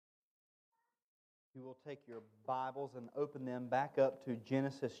You will take your Bibles and open them back up to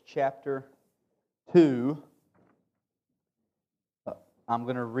Genesis chapter 2. I'm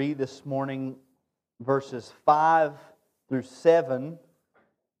going to read this morning verses 5 through 7,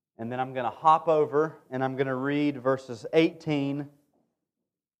 and then I'm going to hop over and I'm going to read verses 18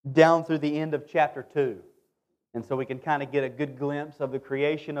 down through the end of chapter 2. And so we can kind of get a good glimpse of the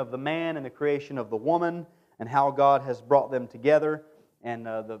creation of the man and the creation of the woman and how God has brought them together. And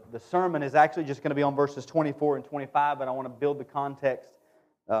the sermon is actually just going to be on verses 24 and 25, but I want to build the context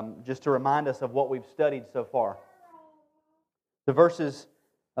just to remind us of what we've studied so far. The verses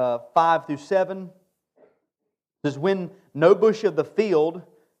 5 through 7 says, "When no bush of the field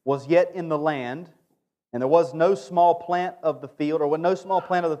was yet in the land, and there was no small plant of the field, or when no small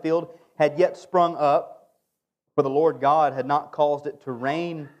plant of the field had yet sprung up, for the Lord God had not caused it to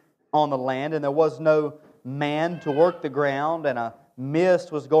rain on the land, and there was no man to work the ground, and a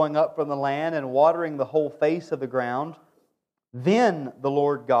mist was going up from the land and watering the whole face of the ground. Then the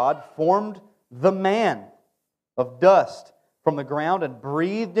Lord God formed the man of dust from the ground and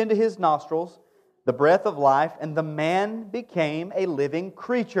breathed into his nostrils the breath of life, and the man became a living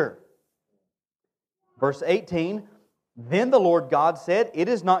creature." Verse 18, "Then the Lord God said, 'It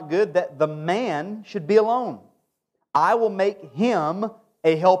is not good that the man should be alone. I will make him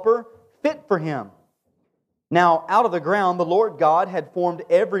a helper fit for him.' Now out of the ground the Lord God had formed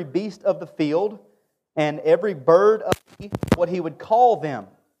every beast of the field and every bird of the sea, what he would call them.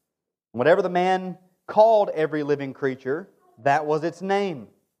 Whatever the man called every living creature, that was its name.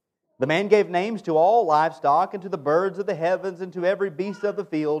 The man gave names to all livestock and to the birds of the heavens and to every beast of the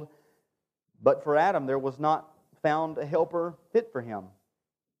field. But for Adam there was not found a helper fit for him.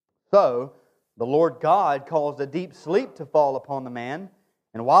 So the Lord God caused a deep sleep to fall upon the man,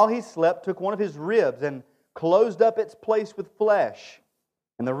 and while he slept took one of his ribs and closed up its place with flesh.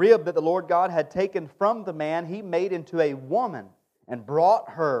 And the rib that the Lord God had taken from the man he made into a woman and brought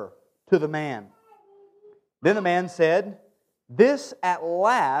her to the man. Then the man said, 'This at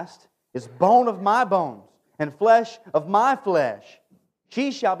last is bone of my bones and flesh of my flesh.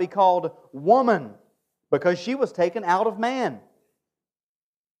 She shall be called woman, because she was taken out of man.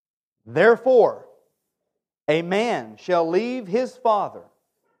 Therefore, a man shall leave his father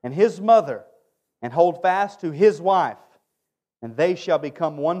and his mother and hold fast to his wife, and they shall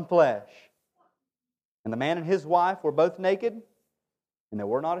become one flesh. And the man and his wife were both naked, and they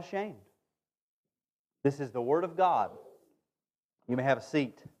were not ashamed.'" This is the Word of God. You may have a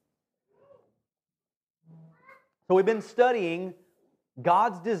seat. So we've been studying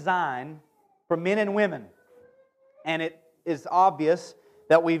God's design for men and women. And it is obvious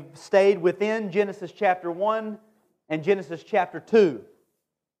that we've stayed within Genesis chapter 1 and Genesis chapter 2.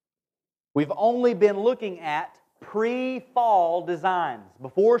 We've only been looking at pre-fall designs,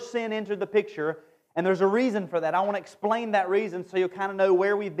 before sin entered the picture, and there's a reason for that. I want to explain that reason so you'll kind of know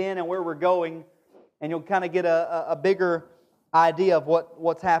where we've been and where we're going, and you'll kind of get a bigger idea of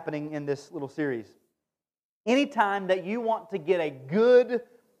what's happening in this little series. Anytime that you want to get a good,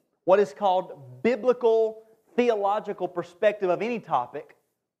 what is called biblical, theological perspective of any topic,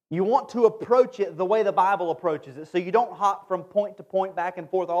 you want to approach it the way the Bible approaches it. So you don't hop from point to point, back and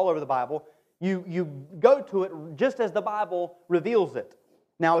forth all over the Bible. You go to it just as the Bible reveals it.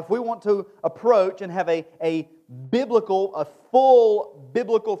 Now, if we want to approach and have a full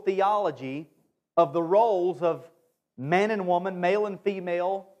biblical theology of the roles of man and woman, male and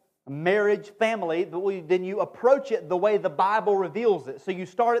female, marriage, family, then you approach it the way the Bible reveals it. So you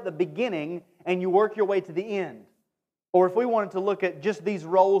start at the beginning and you work your way to the end. Or if we wanted to look at just these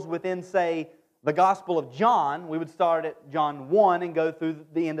roles within, say, the Gospel of John, we would start at John 1 and go through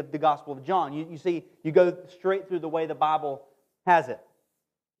the end of the Gospel of John. You see, you go straight through the way the Bible has it.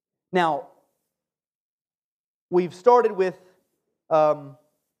 Now, we've started with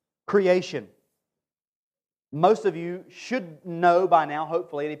creation. Most of you should know by now,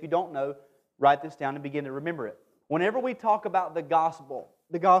 hopefully, and if you don't know, write this down and begin to remember it. Whenever we talk about the gospel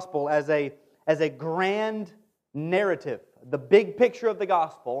as a grand narrative, the big picture of the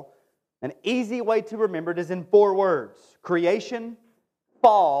gospel, an easy way to remember it is in 4 words: creation,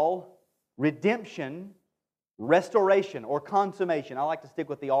 fall, redemption, restoration, or consummation. I like to stick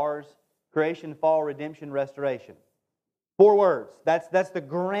with the R's: creation, fall, redemption, restoration. 4 words. That's the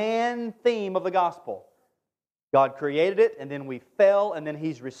grand theme of the gospel. God created it, and then we fell, and then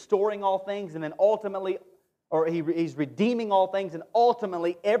He's restoring all things, and then ultimately, or He's redeeming all things, and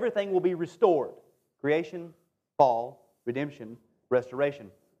ultimately everything will be restored. Creation, fall, redemption, restoration.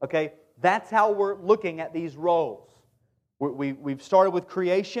 Okay, that's how we're looking at these roles. We've started with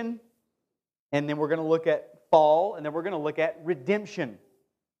creation, and then we're going to look at fall, and then we're going to look at redemption.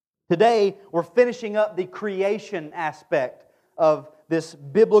 Today, we're finishing up the creation aspect of this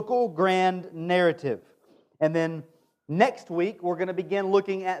biblical grand narrative. And then next week, we're going to begin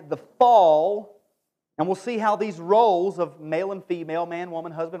looking at the fall, and we'll see how these roles of male and female, man,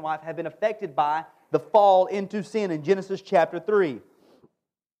 woman, husband, wife, have been affected by the fall into sin in Genesis chapter 3.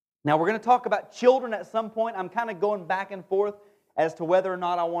 Now, we're going to talk about children at some point. I'm kind of going back and forth as to whether or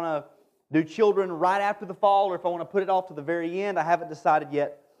not I want to do children right after the fall or if I want to put it off to the very end. I haven't decided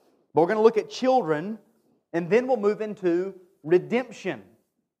yet. But we're going to look at children, and then we'll move into redemption.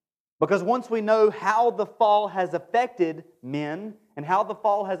 Because once we know how the fall has affected men and how the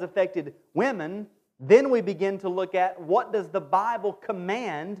fall has affected women, then we begin to look at what does the Bible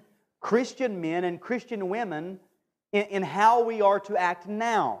command Christian men and Christian women in how we are to act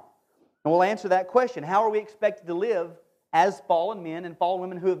now. And we'll answer that question. How are we expected to live as fallen men and fallen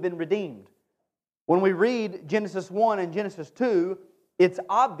women who have been redeemed? When we read Genesis 1 and Genesis 2, it's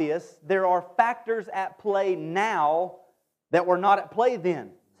obvious there are factors at play now that were not at play then.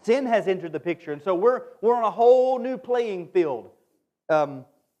 Sin has entered the picture, and so we're on a whole new playing field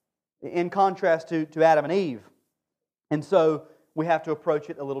in contrast to Adam and Eve. And so we have to approach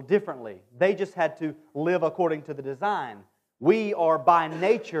it a little differently. They just had to live according to the design. We are by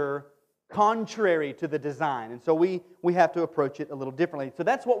nature contrary to the design, and so we have to approach it a little differently. So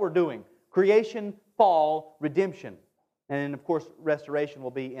that's what we're doing. Creation, fall, redemption. And of course, restoration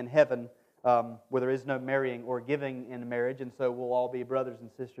will be in heaven where there is no marrying or giving in marriage. And so we'll all be brothers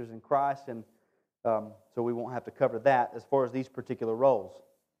and sisters in Christ. And so we won't have to cover that as far as these particular roles.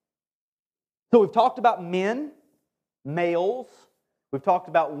 So we've talked about men, males. We've talked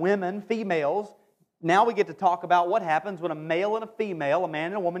about women, females. Now we get to talk about what happens when a male and a female, a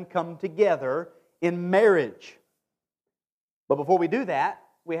man and a woman, come together in marriage. But before we do that,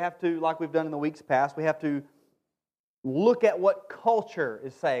 we have to, like we've done in the weeks past, we have to look at what culture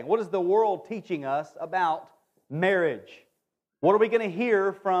is saying. What is the world teaching us about marriage? What are we going to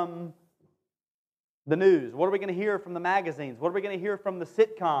hear from the news? What are we going to hear from the magazines? What are we going to hear from the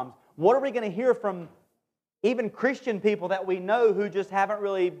sitcoms? What are we going to hear from even Christian people that we know who just haven't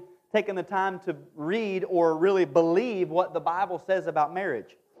really taken the time to read or really believe what the Bible says about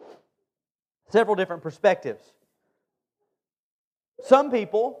marriage? Several different perspectives. Some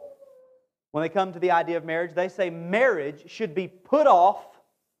people, when they come to the idea of marriage, they say marriage should be put off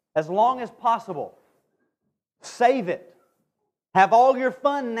as long as possible. Save it. Have all your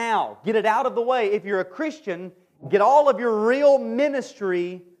fun now. Get it out of the way. If you're a Christian, get all of your real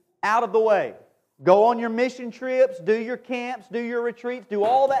ministry out of the way. Go on your mission trips, do your camps, do your retreats, do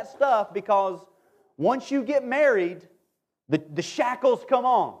all that stuff, because once you get married, the shackles come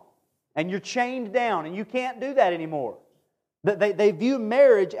on and you're chained down and you can't do that anymore. They view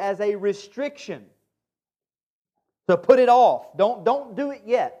marriage as a restriction. So put it off. Don't do it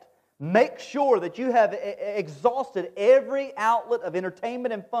yet. Make sure that you have exhausted every outlet of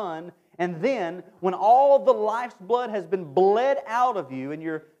entertainment and fun, and then when all of the life's blood has been bled out of you and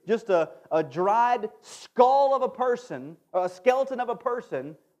you're just a dried skull of a person, or a skeleton of a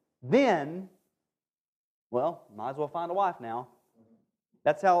person, then, well, might as well find a wife now.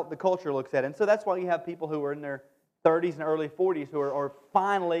 That's how the culture looks at it. And so that's why you have people who are in their 30s and early 40s who are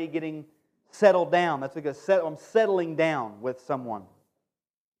finally getting settled down. That's like I'm settling down with someone.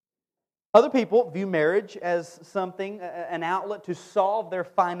 Other people view marriage as something, an outlet to solve their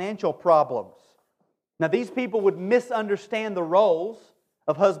financial problems. Now, these people would misunderstand the roles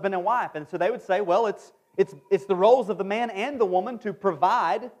of husband and wife, and so they would say, well, it's the roles of the man and the woman to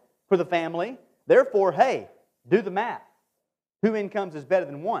provide for the family. Therefore, hey, do the math. 2 incomes is better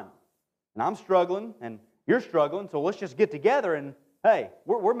than 1. And I'm struggling, and you're struggling, so let's just get together and, hey,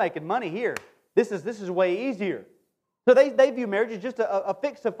 we're making money here. This is way easier. So they view marriage as just a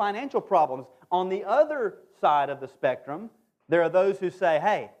fix of financial problems. On the other side of the spectrum, there are those who say,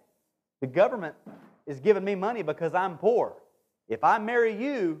 hey, the government is giving me money because I'm poor. If I marry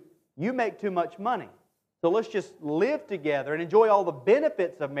you, you make too much money. So let's just live together and enjoy all the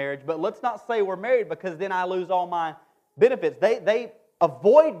benefits of marriage, but let's not say we're married because then I lose all my benefits. They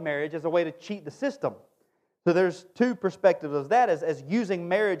avoid marriage as a way to cheat the system. So there's 2 perspectives of that as using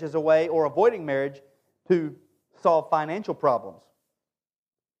marriage as a way, or avoiding marriage, to solve financial problems.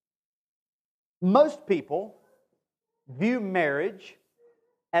 Most people view marriage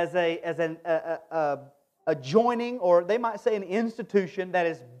as a joining, or they might say an institution that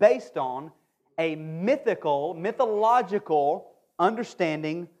is based on a mythological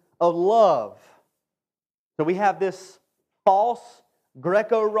understanding of love. So we have this false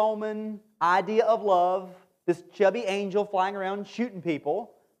Greco-Roman idea of love, this chubby angel flying around shooting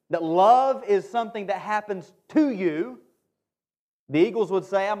people, that love is something that happens to you, The Eagles would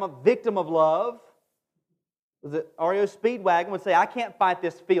say, I'm a victim of love. The REO Speedwagon would say, I can't fight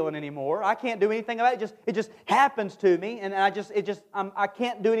this feeling anymore. I can't do anything about it. It just happens to me, and I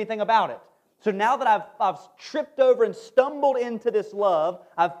can't do anything about it. So now that I've tripped over and stumbled into this love,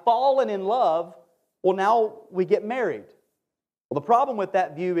 I've fallen in love, well, now we get married. Well, the problem with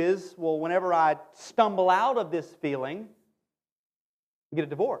that view is, well, whenever I stumble out of this feeling, we get a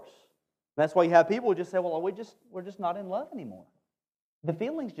divorce. That's why you have people who just say, well, we're just not in love anymore. The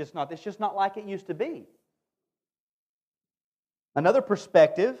feeling's just not, it's just not like it used to be. Another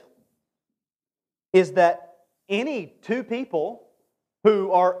perspective is that any two people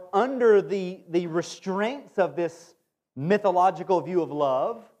who are under the restraints of this mythological view of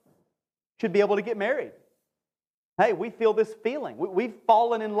love should be able to get married. Hey, we feel this feeling. We've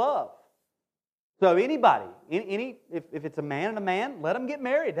fallen in love. So anybody, if it's a man and a man, let them get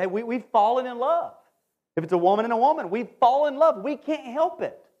married. Hey, we've fallen in love. If it's a woman and a woman, we've fallen in love. We can't help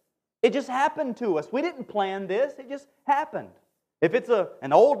it. It just happened to us. We didn't plan this. It just happened. If it's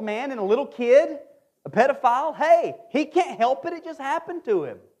an old man and a little kid, a pedophile, hey, he can't help it. It just happened to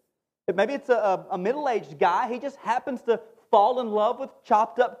him. Maybe it's a middle-aged guy. He just happens to fall in love with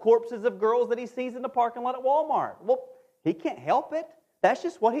chopped up corpses of girls that he sees in the parking lot at Walmart. Well, he can't help it. That's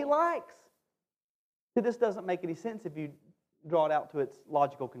just what he likes. See, this doesn't make any sense if you draw it out to its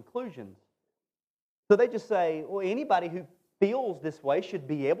logical conclusions. So they just say, well, anybody who feels this way should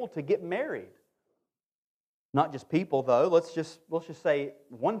be able to get married. Not just people, though. Let's just say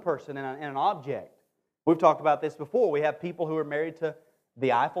one person and an object. We've talked about this before. We have people who are married to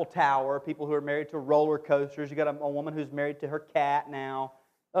the Eiffel Tower, people who are married to roller coasters. You got a woman who's married to her cat now.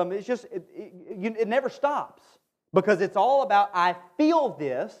 It never stops because it's all about I feel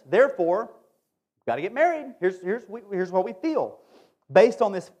this, therefore we've got to get married. Here's what we feel, based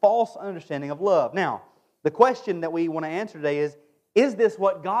on this false understanding of love. Now, the question that we want to answer today is this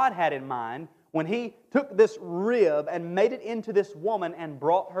what God had in mind when He took this rib and made it into this woman and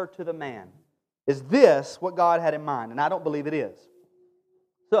brought her to the man? Is this what God had in mind? And I don't believe it is.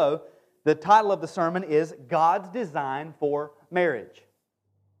 So, the title of the sermon is God's Design for Marriage.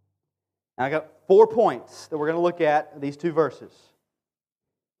 And I got 4 points that we're going to look at in these 2 verses.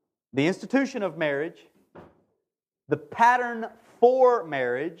 The institution of marriage, the pattern for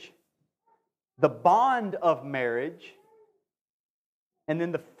marriage, the bond of marriage, and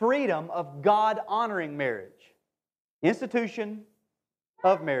then the freedom of God-honoring marriage. Institution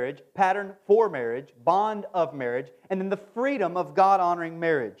of marriage, pattern for marriage, bond of marriage, and then the freedom of God-honoring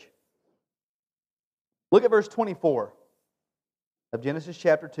marriage. Look at verse 24 of Genesis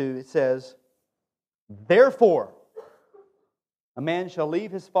chapter 2. It says, therefore, a man shall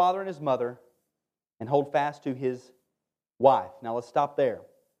leave his father and his mother and hold fast to his wife. Now let's stop there.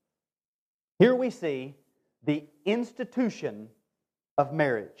 Here we see the institution of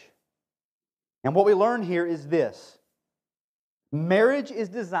marriage. And what we learn here is this. Marriage is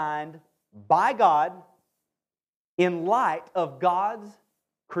designed by God in light of God's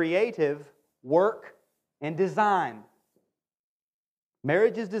creative work and design.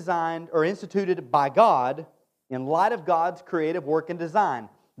 Marriage is designed or instituted by God in light of God's creative work and design.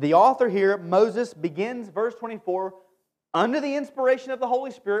 The author here, Moses, begins verse 24 under the inspiration of the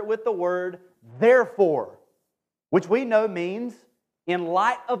Holy Spirit with the word therefore, which we know means in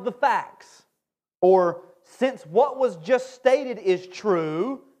light of the facts, or since what was just stated is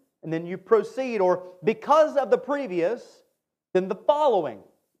true, and then you proceed, or because of the previous, then the following.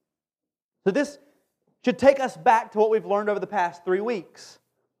 So this should take us back to what we've learned over the past 3 weeks.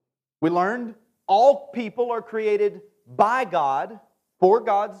 We learned all people are created by God for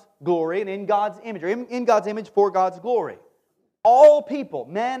God's glory and in God's image, or in God's image for God's glory. All people,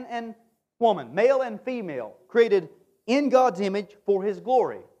 man and woman, male and female, created in God's image for His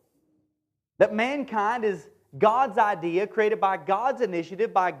glory. That mankind is God's idea, created by God's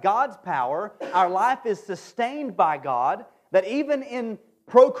initiative, by God's power. Our life is sustained by God. That even in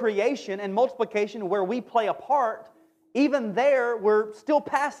procreation and multiplication where we play a part, even there we're still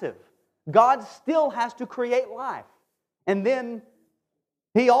passive. God still has to create life. And then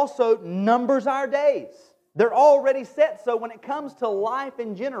He also numbers our days. They're already set, so when it comes to life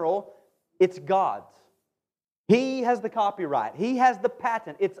in general, it's God's. He has the copyright. He has the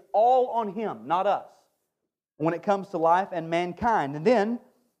patent. It's all on Him, not us, when it comes to life and mankind. And then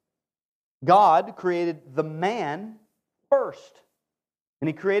God created the man first. And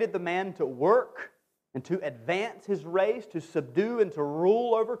He created the man to work and to advance his race, to subdue and to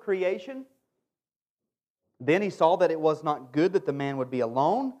rule over creation. Then He saw that it was not good that the man would be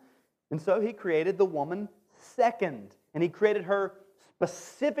alone. And so He created the woman second. And He created her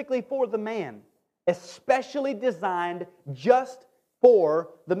specifically for the man, especially designed just for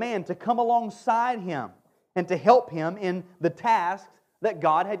the man, to come alongside him and to help him in the tasks that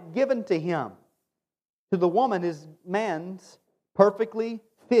God had given to him. To the woman is man's perfectly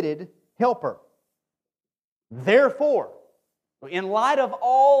fitted helper. Therefore, in light of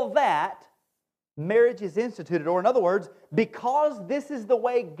all that, marriage is instituted. Or in other words, because this is the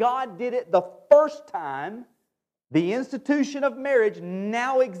way God did it the first time, the institution of marriage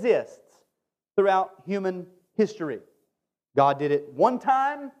now exists throughout human history. God did it one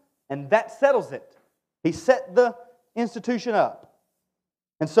time, and that settles it. He set the institution up.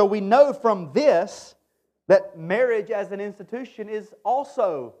 And so we know from this that marriage as an institution is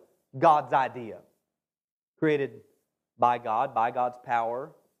also God's idea. Created by God, by God's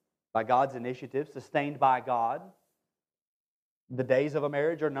power, by God's initiative, sustained by God. The days of a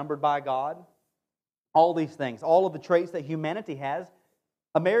marriage are numbered by God. All these things, all of the traits that humanity has,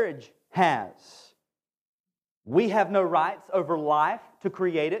 a marriage has. We have no rights over life to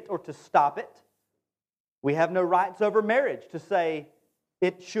create it or to stop it. We have no rights over marriage to say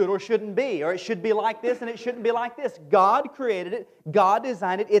it should or shouldn't be, or it should be like this and it shouldn't be like this. God created it. God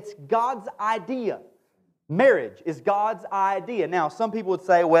designed it. It's God's idea. Marriage is God's idea. Now, some people would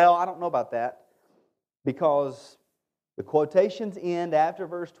say, well, I don't know about that, because the quotations end after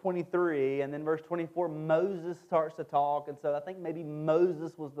verse 23, and then verse 24, Moses starts to talk, and so I think maybe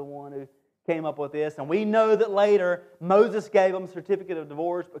Moses was the one who came up with this, and we know that later Moses gave them a certificate of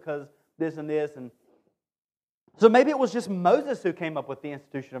divorce because this and this, and so maybe it was just Moses who came up with the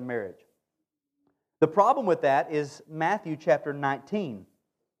institution of marriage. The problem with that is Matthew chapter 19,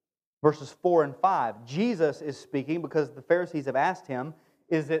 verses 4 and 5. Jesus is speaking because the Pharisees have asked him,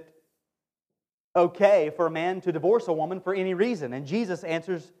 is it okay for a man to divorce a woman for any reason? And Jesus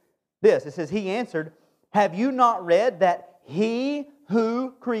answers this. It says, He answered, have you not read that He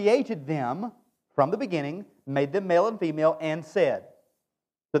who created them from the beginning made them male and female and said.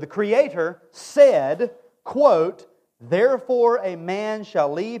 So the Creator said, quote, therefore a man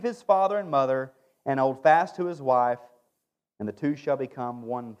shall leave his father and mother and hold fast to his wife, and the two shall become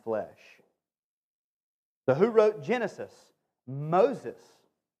one flesh. So who wrote Genesis? Moses.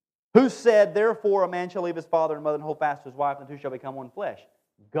 Who said, therefore a man shall leave his father and mother and hold fast to his wife, and the two shall become one flesh?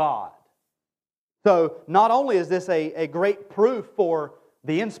 God. So not only is this a great proof for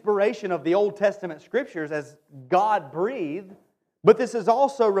the inspiration of the Old Testament Scriptures as God breathed, but this is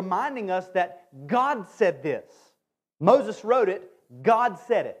also reminding us that God said this. Moses wrote it, God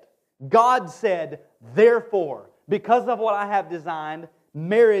said it. God said, therefore, because of what I have designed,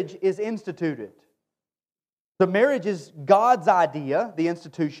 marriage is instituted. So marriage is God's idea, the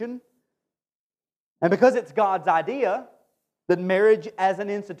institution. And because it's God's idea, then marriage as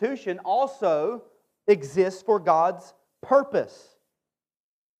an institution also exists for God's purpose.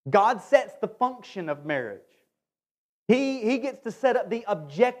 God sets the function of marriage. He gets to set up the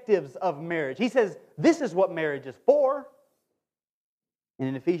objectives of marriage. He says, this is what marriage is for. And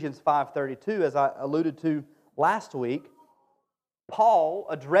in Ephesians 5:32, as I alluded to last week, Paul,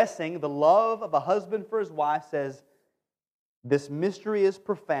 addressing the love of a husband for his wife, says, this mystery is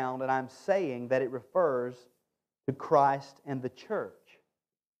profound, and I'm saying that it refers to Christ and the church.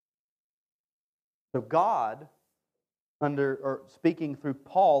 So God, speaking through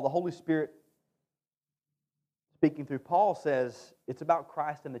Paul, the Holy Spirit speaking through Paul says it's about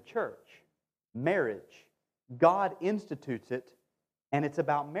Christ and the church. Marriage. God institutes it, and it's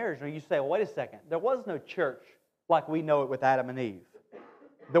about marriage. Now you say, well, wait a second. There was no church like we know it with Adam and Eve.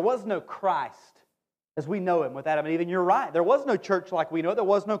 There was no Christ as we know Him with Adam and Eve. And you're right. There was no church like we know it. There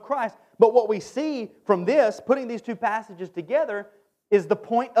was no Christ. But what we see from this, putting these two passages together, is the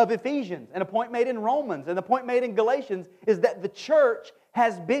point of Ephesians, and a point made in Romans, and the point made in Galatians, is that the church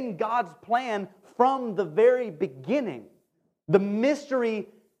has been God's plan from the very beginning. The mystery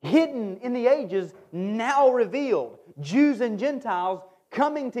hidden in the ages, now revealed. Jews and Gentiles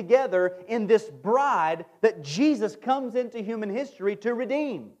coming together in this bride that Jesus comes into human history to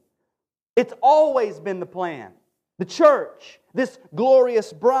redeem. It's always been the plan. The church, this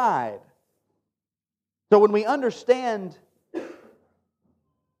glorious bride. So when we understand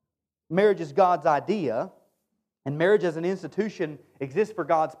marriage is God's idea, and marriage as an institution exists for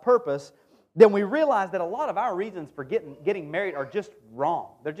God's purpose, then we realize that a lot of our reasons for getting married are just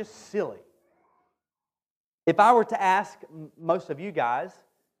wrong. They're just silly. If I were to ask most of you guys,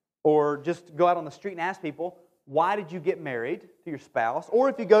 or just go out on the street and ask people, why did you get married to your spouse? Or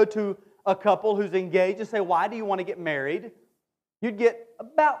if you go to a couple who's engaged and say, why do you want to get married? You'd get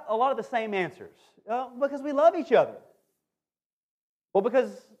about a lot of the same answers. Because we love each other. Well,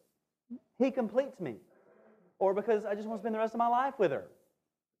 because He completes me. Or because I just want to spend the rest of my life with her.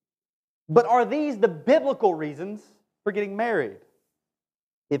 But are these the biblical reasons for getting married?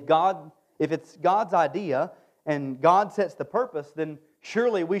 If it's God's idea and God sets the purpose, then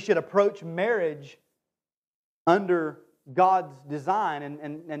surely we should approach marriage under God's design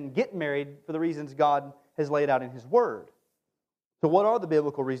and get married for the reasons God has laid out in His Word. So what are the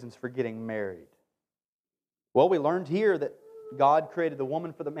biblical reasons for getting married? Well, we learned here that God created the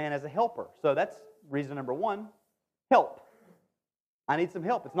woman for the man as a helper. So that's reason number one, help. I need some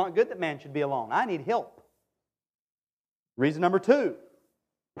help. It's not good that man should be alone. I need help. Reason number two,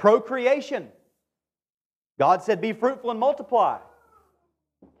 procreation. God said, be fruitful and multiply.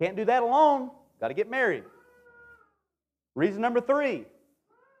 Can't do that alone. Got to get married. Reason number three,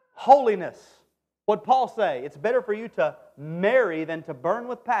 holiness. What'd Paul say? It's better for you to marry than to burn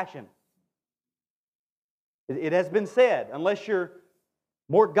with passion. It has been said, unless you're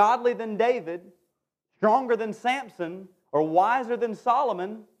more godly than David, stronger than Samson, or wiser than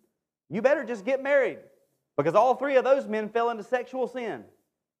Solomon, you better just get married. Because all three of those men fell into sexual sin.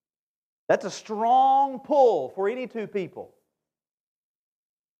 That's a strong pull for any two people.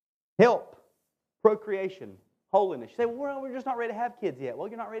 Help, procreation, holiness. You say, well, we're just not ready to have kids yet. Well,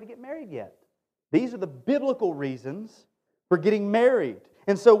 you're not ready to get married yet. These are the biblical reasons for getting married.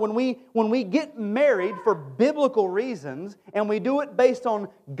 And so when we get married for biblical reasons and we do it based on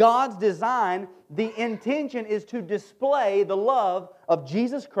God's design, the intention is to display the love of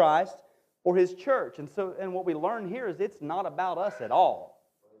Jesus Christ for His church. And what we learn here is it's not about us at all.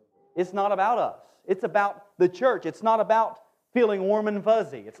 It's not about us. It's about the church. It's not about feeling warm and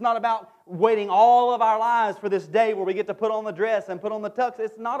fuzzy. It's not about waiting all of our lives for this day where we get to put on the dress and put on the tux.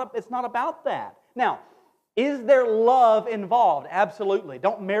 It's not about that. Now, is there love involved? Absolutely.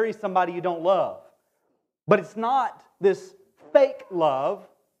 Don't marry somebody you don't love. But it's not this fake love.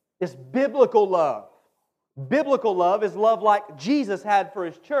 It's biblical love. Biblical love is love like Jesus had for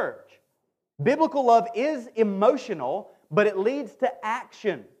His church. Biblical love is emotional, but it leads to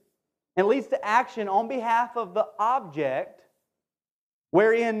action. It leads to action on behalf of the object,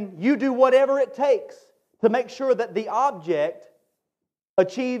 wherein you do whatever it takes to make sure that the object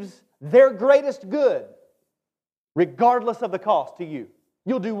achieves their greatest good, regardless of the cost to you.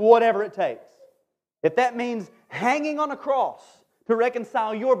 You'll do whatever it takes. If that means hanging on a cross to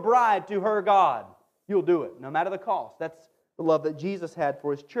reconcile your bride to her God, you'll do it, no matter the cost. That's the love that Jesus had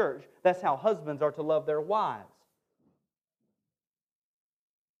for His church. That's how husbands are to love their wives.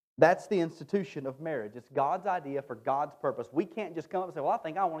 That's the institution of marriage. It's God's idea for God's purpose. We can't just come up and say, well, I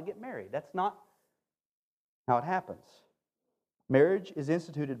think I want to get married. That's not how it happens. Marriage is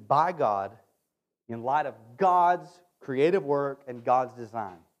instituted by God in light of God's creative work and God's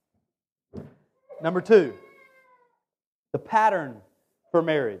design. Number two, the pattern for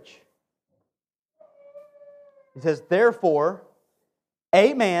marriage. He says, therefore,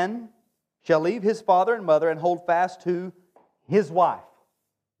 a man shall leave his father and mother and hold fast to his wife.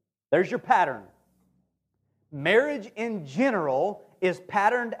 There's your pattern. Marriage in general is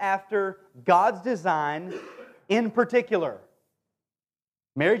patterned after God's design in particular.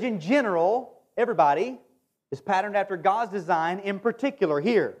 Marriage in general, everybody, is patterned after God's design in particular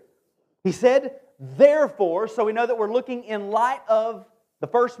here. He said, therefore, so we know that we're looking in light of the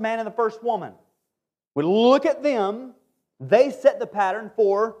first man and the first woman. We look at them, they set the pattern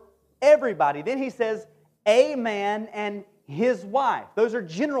for everybody. Then he says, a man and his wife. Those are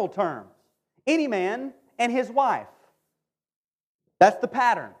general terms. Any man and his wife. That's the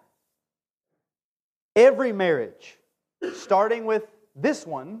pattern. Every marriage, starting with this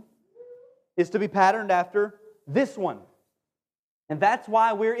one, is to be patterned after this one. And that's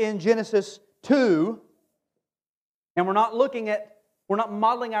why we're in Genesis 2, and we're not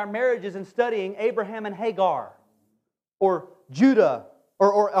modeling our marriages and studying Abraham and Hagar, or Judah,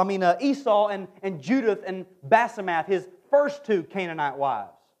 Esau and Judith and Basemath, his first two Canaanite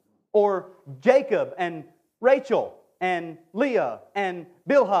wives, or Jacob and Rachel and Leah and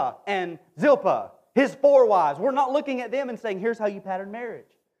Bilhah and Zilpah, his four wives. We're not looking at them and saying, here's how you pattern marriage.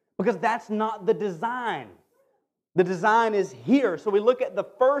 Because that's not the design. The design is here. So we look at the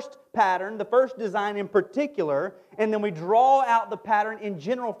first pattern, the first design in particular, and then we draw out the pattern in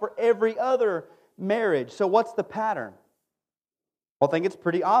general for every other marriage. So what's the pattern? Well, I think it's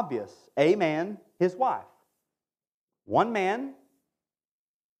pretty obvious. A man, his wife. One man,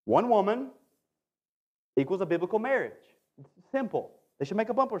 one woman equals a biblical marriage. It's simple. They should make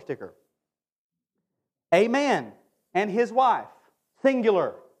a bumper sticker. A man and his wife,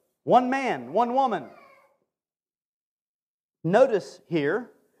 singular. One man, one woman. Notice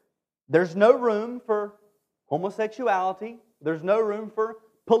here, there's no room for homosexuality. There's no room for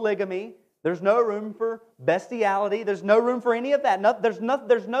polygamy. There's no room for bestiality. There's no room for any of that. There's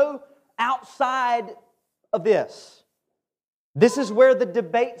no outside of this. This is where the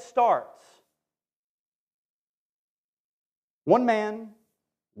debate starts. One man,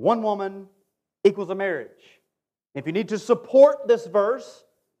 one woman equals a marriage. If you need to support this verse,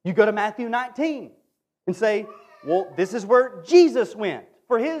 you go to Matthew 19 and say, well, this is where Jesus went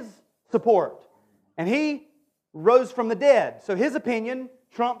for His support. And He rose from the dead. So His opinion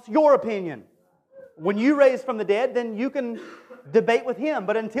trumps your opinion. When you raise from the dead, then you can debate with Him.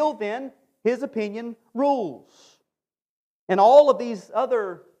 But until then, His opinion rules. And all of these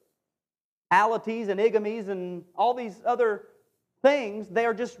other alities and igamies and all these other things, they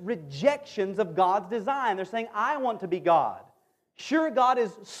are just rejections of God's design. They're saying, I want to be God. Sure, God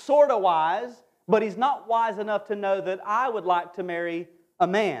is sort of wise, but He's not wise enough to know that I would like to marry a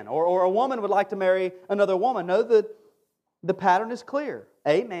man or a woman would like to marry another woman. No, the pattern is clear.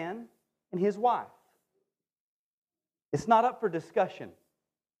 A man and his wife. It's not up for discussion.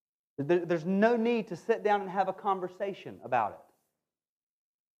 There's no need to sit down and have a conversation about it.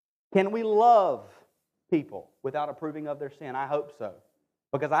 Can we love people without approving of their sin? I hope so.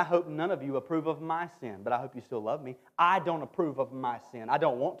 Because I hope none of you approve of my sin, but I hope you still love me. I don't approve of my sin. I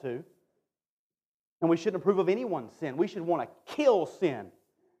don't want to. And we shouldn't approve of anyone's sin. We should want to kill sin,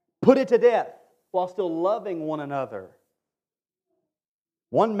 put it to death, while still loving one another.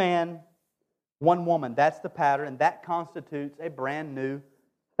 One man, one woman. That's the pattern, and that constitutes a brand new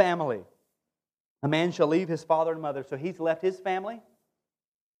family. A man shall leave his father and mother. So he's left his family.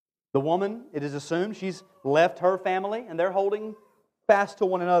 The woman, it is assumed, she's left her family, and they're holding fast to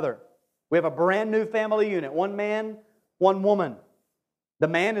one another. We have a brand new family unit. One man, one woman. The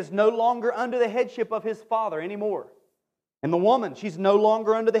man is no longer under the headship of his father anymore. And the woman, she's no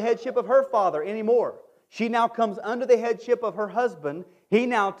longer under the headship of her father anymore. She now comes under the headship of her husband. He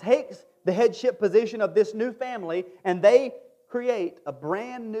now takes the headship position of this new family, and they create a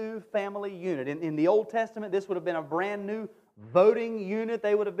brand new family unit. In the Old Testament, this would have been a brand new voting unit.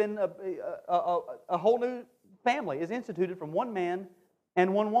 They would have been a whole new family is instituted from one man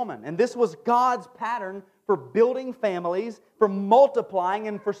and one woman. And this was God's pattern for building families, for multiplying,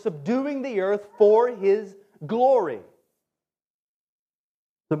 and for subduing the earth for His glory.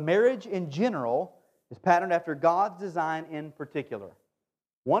 The marriage in general is patterned after God's design in particular.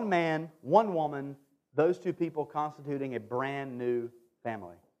 One man, one woman, those two people constituting a brand new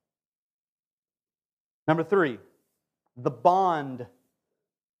family. Number 3, the bond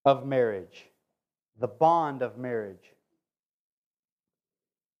of marriage. The bond of marriage.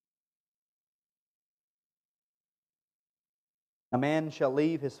 A man shall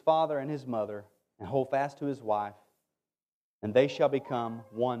leave his father and his mother and hold fast to his wife, and they shall become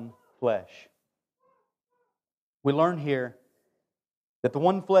one flesh. We learn here that the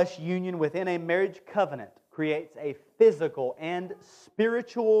one flesh union within a marriage covenant creates a physical and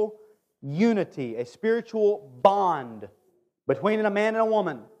spiritual unity, a spiritual bond between a man and a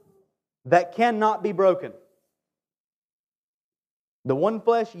woman that cannot be broken. The one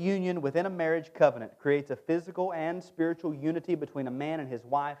flesh union within a marriage covenant creates a physical and spiritual unity between a man and his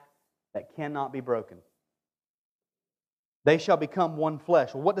wife that cannot be broken. They shall become one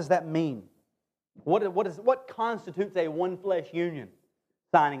flesh. Well, what does that mean? What constitutes a one flesh union?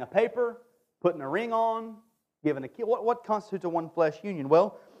 Signing a paper, putting a ring on, giving a kiss. What constitutes a one flesh union?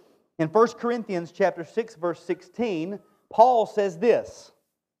 Well, in 1 Corinthians chapter 6, verse 16, Paul says this,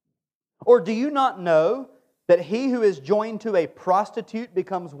 "Or do you not know that he who is joined to a prostitute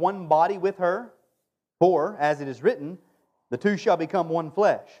becomes one body with her? For, as it is written, the two shall become one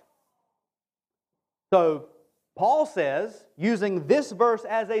flesh." So, Paul says, using this verse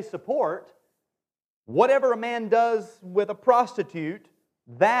as a support, whatever a man does with a prostitute,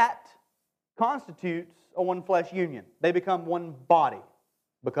 that constitutes a one flesh union. They become one body.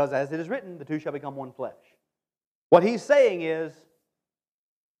 Because as it is written, the two shall become one flesh. What he's saying is,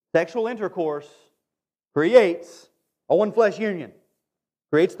 sexual intercourse creates a one flesh union.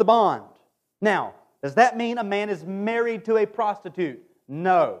 Creates the bond. Now, does that mean a man is married to a prostitute?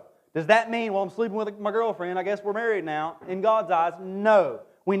 No. Does that mean, well, I'm sleeping with my girlfriend, I guess we're married now? In God's eyes, no.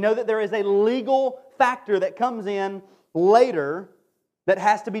 We know that there is a legal factor that comes in later that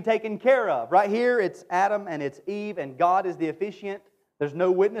has to be taken care of. Right here, it's Adam and it's Eve, and God is the officiant. There's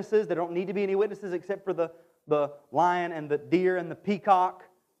no witnesses. There don't need to be any witnesses except for the lion and the deer and the peacock.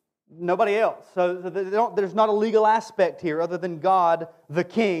 Nobody else. So there's not a legal aspect here other than God, the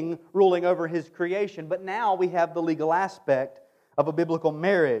King, ruling over His creation. But now we have the legal aspect of a biblical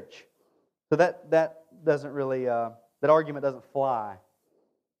marriage. So that doesn't really, that argument doesn't fly.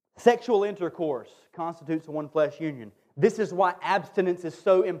 Sexual intercourse constitutes a one flesh union. This is why abstinence is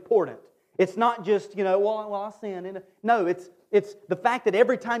so important. It's not just, well, I sin. No, it's It's the fact that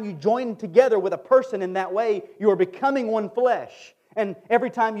every time you join together with a person in that way, you are becoming one flesh. And every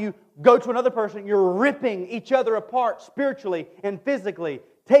time you go to another person, you're ripping each other apart spiritually and physically,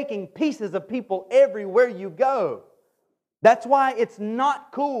 taking pieces of people everywhere you go. That's why it's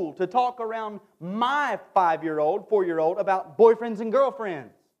not cool to talk around my 5-year-old, 4-year-old about boyfriends and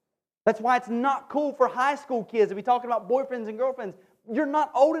girlfriends. That's why it's not cool for high school kids to be talking about boyfriends and girlfriends. You're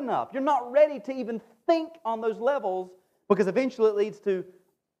not old enough. You're not ready to even think on those levels, because eventually it leads to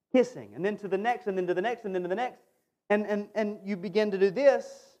kissing, and then to the next, and then to the next, and then to the next. And you begin to do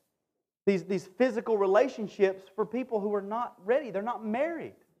these physical relationships for people who are not ready. They're not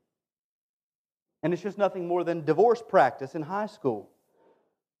married. And it's just nothing more than divorce practice in high school.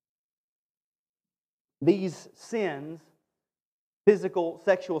 These sins, physical,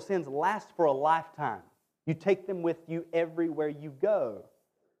 sexual sins, last for a lifetime. You take them with you everywhere you go,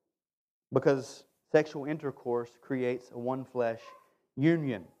 because sexual intercourse creates a one-flesh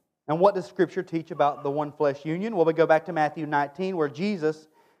union. And what does Scripture teach about the one-flesh union? Well, we go back to Matthew 19, where Jesus,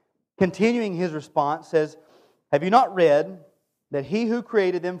 continuing His response, says, "Have you not read that He who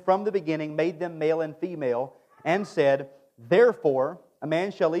created them from the beginning made them male and female, and said, Therefore a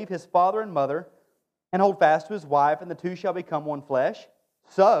man shall leave his father and mother, and hold fast to his wife, and the two shall become one flesh?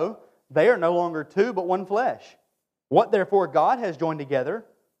 So they are no longer two, but one flesh. What therefore God has joined together,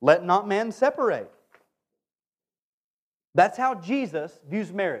 let not man separate." That's how Jesus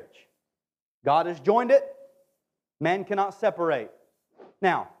views marriage. God has joined it. Man cannot separate.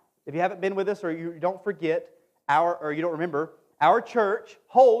 Now, if you haven't been with us, or you don't forget, or you don't remember, our church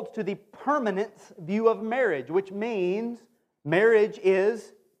holds to the permanence view of marriage, which means marriage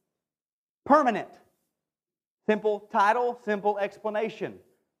is permanent. Simple title, simple explanation.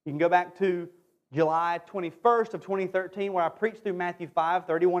 You can go back to July 21st of 2013, where I preached through Matthew 5,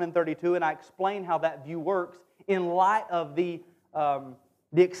 31 and 32, and I explained how that view works in light of the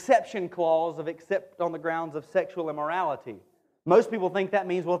exception clause of except on the grounds of sexual immorality. Most people think that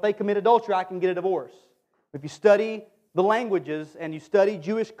means, well, if they commit adultery, I can get a divorce. If you study the languages and you study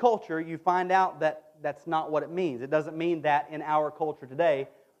Jewish culture, you find out that that's not what it means. It doesn't mean that in our culture today.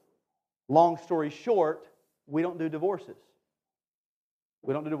 Long story short, we don't do divorces.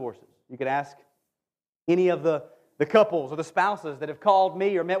 We don't do divorces. You could ask any of the couples or the spouses that have called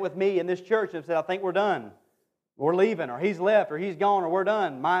me or met with me in this church and have said, "I think we're done. We're leaving," or "He's left," or "He's gone," or "We're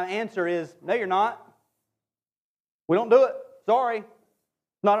done." My answer is, no, you're not. We don't do it. Sorry.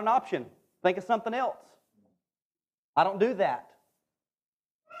 It's not an option. Think of something else. I don't do that.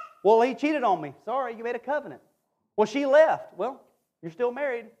 Well, he cheated on me. Sorry, you made a covenant. Well, she left. Well, you're still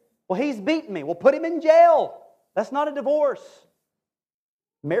married. Well, he's beaten me. Well, put him in jail. That's not a divorce.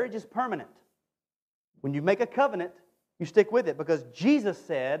 Marriage is permanent. When you make a covenant, you stick with it, because Jesus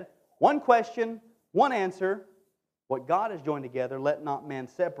said, one question, one answer, what God has joined together, let not man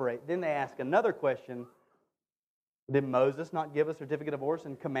separate. Then they ask another question. Did Moses not give a certificate of divorce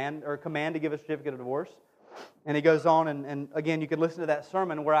and command to give a certificate of divorce? And he goes on, and again, you can listen to that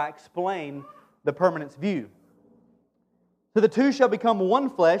sermon where I explain the permanence view. So the two shall become one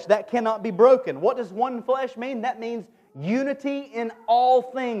flesh, that cannot be broken. What does one flesh mean? That means unity in all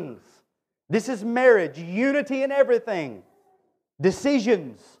things. This is marriage, unity in everything.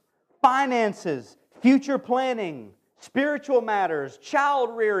 Decisions, finances, future planning, spiritual matters,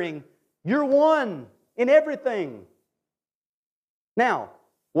 child rearing. You're one in everything. Now,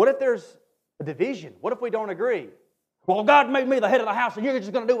 what if there's a division? What if we don't agree? Well, God made me the head of the house and you're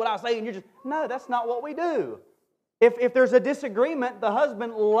just going to do what I say and you're just... No, that's not what we do. If there's a disagreement, the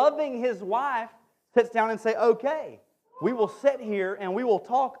husband, loving his wife, sits down and say, okay, we will sit here and we will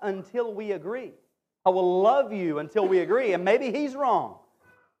talk until we agree. I will love you until we agree. And maybe he's wrong.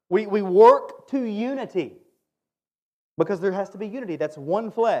 We work to unity, because there has to be unity. That's one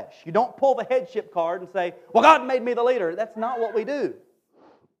flesh. You don't pull the headship card and say, well, God made me the leader. That's not what we do.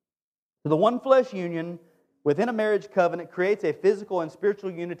 So the one flesh union within a marriage covenant creates a physical and spiritual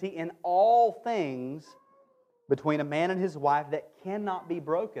unity in all things between a man and his wife that cannot be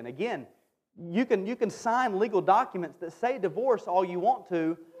broken. Again, you can sign legal documents that say divorce all you want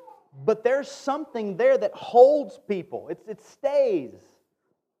to, but there's something there that holds people. It stays.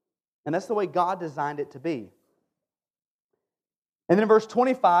 And that's the way God designed it to be. And then in verse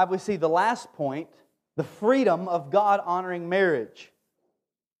 25, we see the last point, the freedom of God-honoring marriage.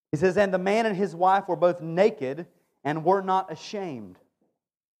 He says, and the man and his wife were both naked and were not ashamed.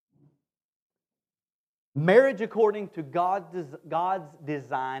 Marriage, according to God's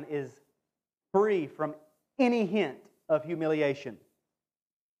design, is free from any hint of humiliation.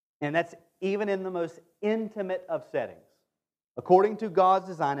 And that's even in the most intimate of settings. According to God's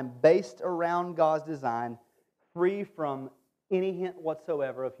design and based around God's design, free from any hint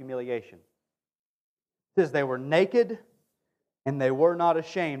whatsoever of humiliation. It says they were naked and they were not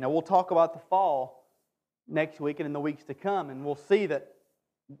ashamed. Now we'll talk about the fall next week and in the weeks to come, and we'll see that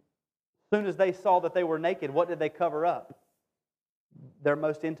as soon as they saw that they were naked, what did they cover up? Their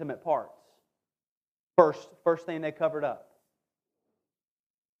most intimate parts. First thing they covered up.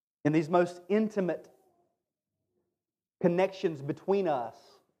 In these most intimate connections between us,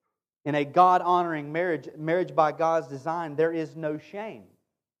 in a God-honoring marriage by God's design, there is no shame.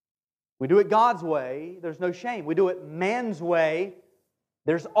 We do it God's way, there's no shame. We do it man's way,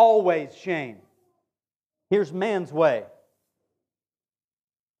 there's always shame. Here's man's way.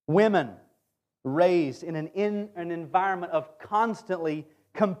 Women raised in an environment of constantly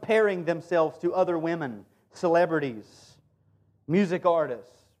comparing themselves to other women, celebrities, music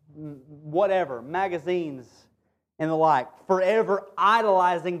artists, whatever, magazines and the like, forever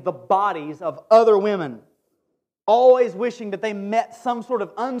idolizing the bodies of other women, always wishing that they met some sort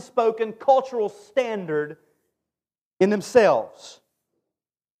of unspoken cultural standard in themselves.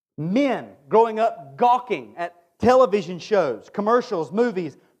 Men growing up gawking at television shows, commercials,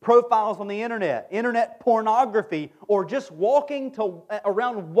 movies, profiles on the internet pornography, or just walking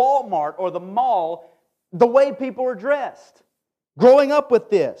around Walmart or the mall the way people are dressed. Growing up with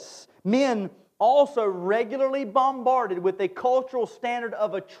this. Men also regularly bombarded with a cultural standard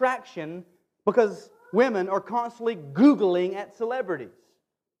of attraction because women are constantly Googling at celebrities.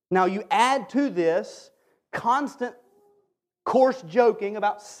 Now you add to this constant coarse joking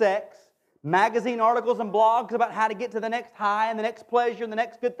about sex, magazine articles and blogs about how to get to the next high and the next pleasure and the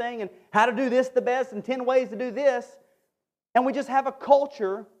next good thing and how to do this the best and 10 ways to do this. And we just have a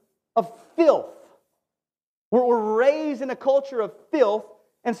culture of filth. We're raised in a culture of filth,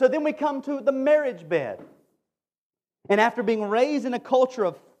 and so then we come to the marriage bed. And after being raised in a culture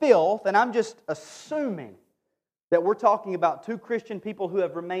of filth, and I'm just assuming that we're talking about two Christian people who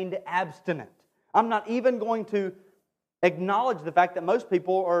have remained abstinent. I'm not even going to acknowledge the fact that most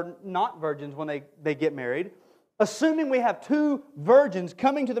people are not virgins when they get married. Assuming we have two virgins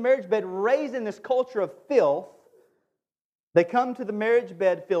coming to the marriage bed raised in this culture of filth, they come to the marriage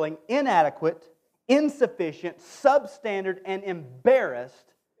bed feeling inadequate, insufficient, substandard, and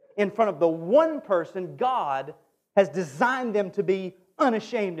embarrassed in front of the one person God has designed them to be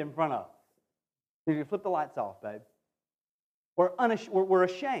unashamed in front of. If you flip the lights off, babe. We're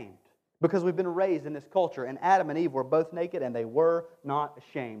ashamed because we've been raised in this culture. And Adam and Eve were both naked and they were not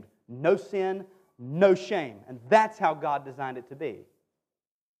ashamed. No sin, no shame. And that's how God designed it to be.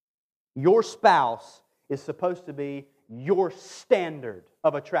 Your spouse is supposed to be your standard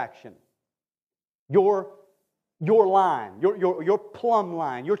of attraction. Your line, your plumb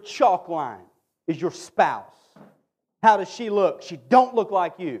line, your chalk line is your spouse. How does she look? She don't look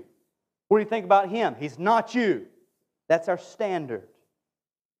like you. What do you think about him? He's not you. That's our standard.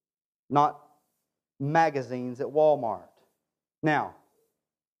 Not magazines at Walmart. Now,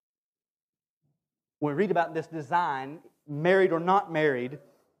 when we read about this design, married or not married,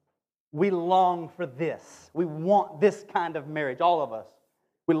 we long for this. We want this kind of marriage, all of us.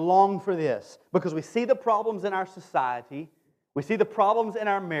 We long for this because we see the problems in our society. We see the problems in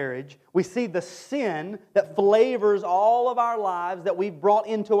our marriage. We see the sin that flavors all of our lives that we've brought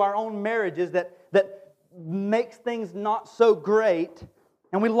into our own marriages that makes things not so great.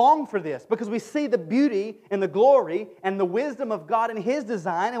 And we long for this because we see the beauty and the glory and the wisdom of God in His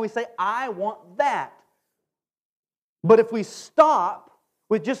design, and we say, I want that. But if we stop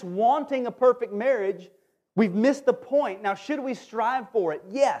with just wanting a perfect marriage, we've missed the point. Now, should we strive for it?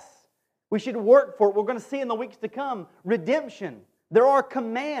 Yes. We should work for it. We're going to see in the weeks to come redemption. There are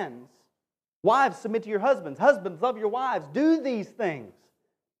commands. Wives, submit to your husbands. Husbands, love your wives. Do these things.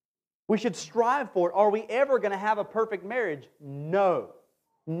 We should strive for it. Are we ever going to have a perfect marriage? No.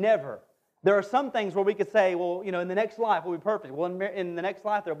 Never. There are some things where we could say, well, in the next life we'll be perfect. Well, in the next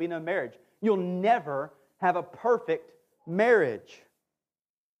life there will be no marriage. You'll never have a perfect marriage.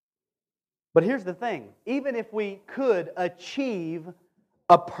 But here's the thing. Even if we could achieve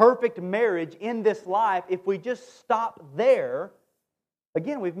a perfect marriage in this life, if we just stop there,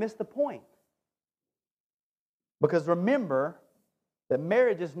 again, we've missed the point. Because remember that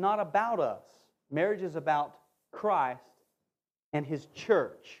marriage is not about us. Marriage is about Christ and His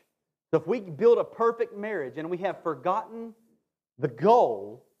church. So if we build a perfect marriage and we have forgotten the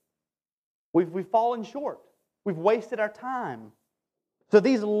goal, we've fallen short. We've wasted our time. So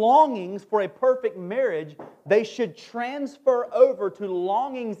these longings for a perfect marriage, they should transfer over to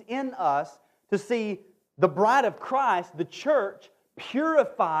longings in us to see the bride of Christ, the church,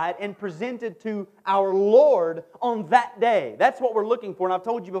 purified and presented to our Lord on that day. That's what we're looking for. And I've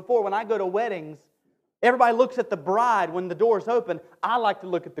told you before, when I go to weddings, Everybody looks at the bride when the doors open. I like to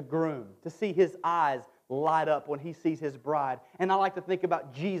look at the groom to see his eyes light up when he sees his bride. And I like to think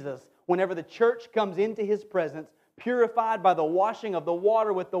about Jesus whenever the church comes into His presence, purified by the washing of the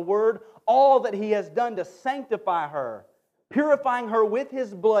water with the Word, all that He has done to sanctify her, purifying her with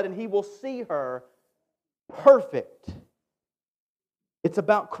His blood, and He will see her perfect. It's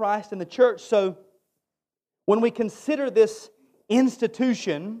about Christ and the church. So when we consider this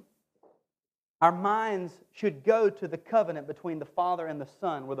institution, our minds should go to the covenant between the Father and the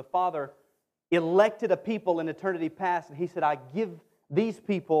Son, where the Father elected a people in eternity past, and He said, I give these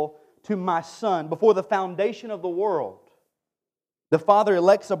people to my Son before the foundation of the world. The Father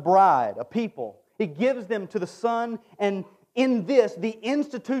elects a bride, a people. He gives them to the Son, and in this, the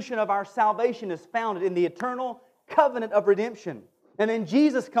institution of our salvation is founded in the eternal covenant of redemption. And then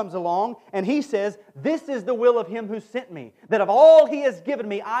Jesus comes along and He says, this is the will of Him who sent me, that of all He has given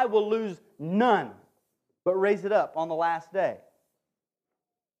me, I will lose none, but raise it up on the last day.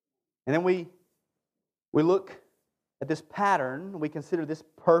 And then we look at this pattern, we consider this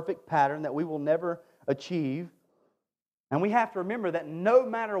perfect pattern that we will never achieve. And we have to remember that no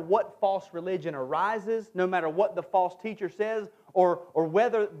matter what false religion arises, no matter what the false teacher says, or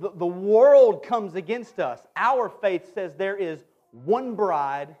whether the world comes against us, our faith says there is one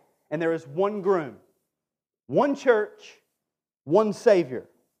bride and there is one groom. One church, one Savior.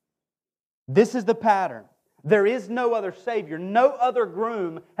 This is the pattern. There is no other Savior. No other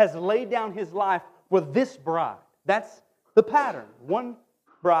groom has laid down his life for this bride. That's the pattern. One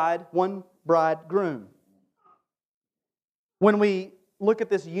bride, one bridegroom. When we look at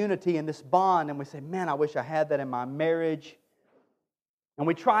this unity and this bond and we say, man, I wish I had that in my marriage. And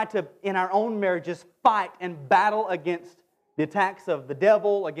we try to, in our own marriages, fight and battle against the attacks of the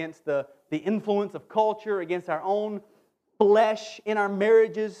devil, against the influence of culture, against our own flesh in our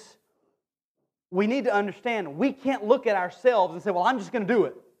marriages. We need to understand we can't look at ourselves and say, well, I'm just going to do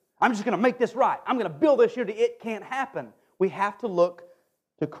it. I'm just going to make this right. I'm going to build this unity. It can't happen. We have to look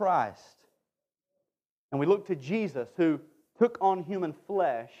to Christ. And we look to Jesus, who took on human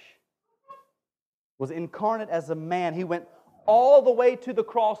flesh, was incarnate as a man. He went all the way to the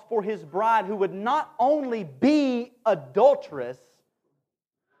cross for His bride, who would not only be adulterous,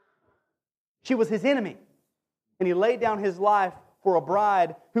 she was His enemy. And He laid down His life for a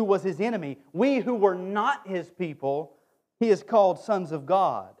bride who was His enemy. We who were not His people, He is called sons of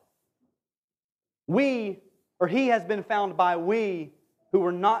God. He has been found by we who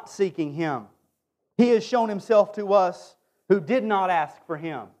were not seeking Him. He has shown Himself to us who did not ask for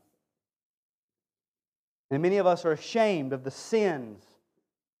Him. And many of us are ashamed of the sins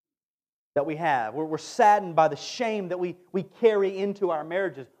that we have. We're saddened by the shame that we carry into our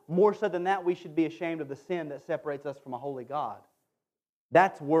marriages. More so than that, we should be ashamed of the sin that separates us from a holy God.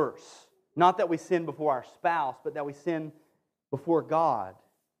 That's worse. Not that we sin before our spouse, but that we sin before God.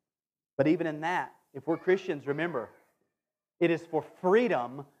 But even in that, if we're Christians, remember, it is for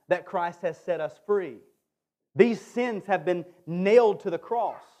freedom that Christ has set us free. These sins have been nailed to the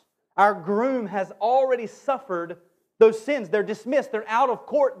cross. Our groom has already suffered those sins. They're dismissed. They're out of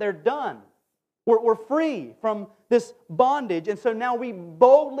court. They're done. We're free from this bondage. And so now we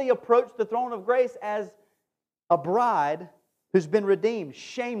boldly approach the throne of grace as a bride who's been redeemed,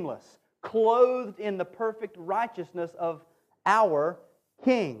 shameless, clothed in the perfect righteousness of our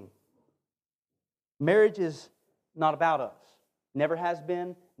King. Marriage is not about us. Never has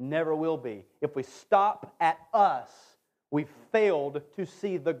been, never will be. If we stop at us, we've failed to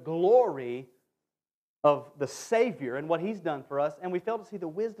see the glory of the Savior and what He's done for us, and we fail to see the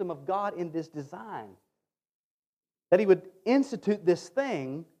wisdom of God in this design. That He would institute this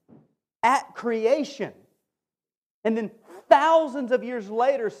thing at creation, and then thousands of years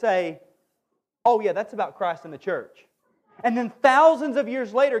later say, oh yeah, that's about Christ and the church. And then thousands of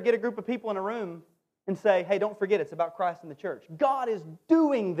years later get a group of people in a room and say, hey, don't forget, it's about Christ and the church. God is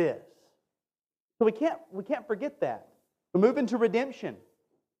doing this. So we can't forget that. We move into redemption.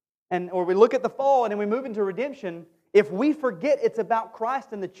 Or we look at the fall and then we move into redemption. If we forget it's about Christ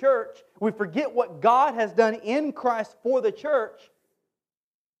and the church, we forget what God has done in Christ for the church.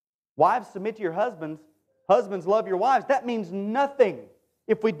 Wives, submit to your husbands. Husbands, love your wives. That means nothing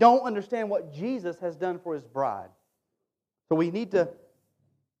if we don't understand what Jesus has done for His bride. So we need to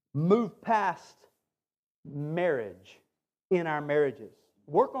move past marriage in our marriages.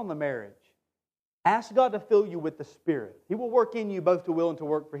 Work on the marriage. Ask God to fill you with the Spirit. He will work in you both to will and to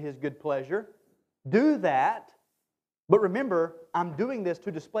work for His good pleasure. Do that. But remember, I'm doing this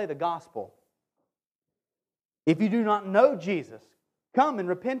to display the gospel. If you do not know Jesus, come in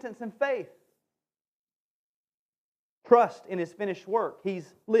repentance and faith. trust in His finished work.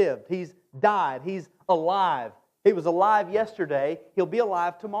 He's lived. He's died. He's alive. He was alive yesterday. He'll be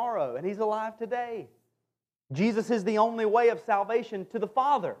alive tomorrow. And He's alive today. Jesus is the only way of salvation to the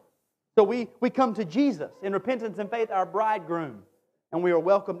Father. So we come to Jesus in repentance and faith, our bridegroom. And we are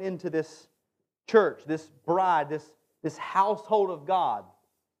welcomed into this church, this bride, this household of God.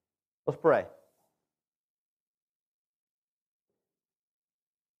 Let's pray.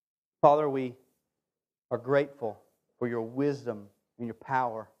 Father, we are grateful for Your wisdom and Your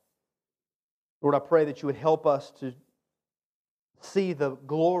power. Lord, I pray that You would help us to see the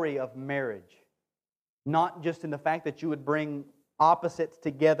glory of marriage, not just in the fact that You would bring opposites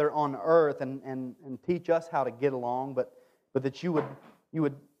together on earth and teach us how to get along, but that You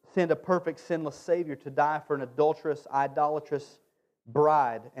would send a perfect, sinless Savior to die for an adulterous, idolatrous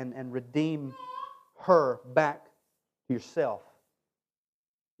bride and redeem her back to Yourself.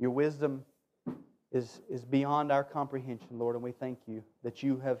 Your wisdom is beyond our comprehension, Lord, and we thank You that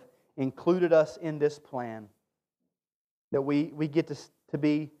You have included us in this plan, that we get to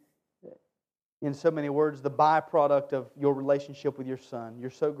be, in so many words, the byproduct of Your relationship with Your Son.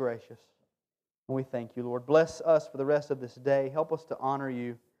 You're so gracious, and we thank You, Lord. Bless us for the rest of this day. Help us to honor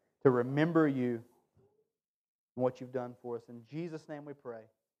You, to remember You and what You've done for us. In Jesus' name we pray.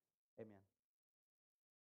 Amen.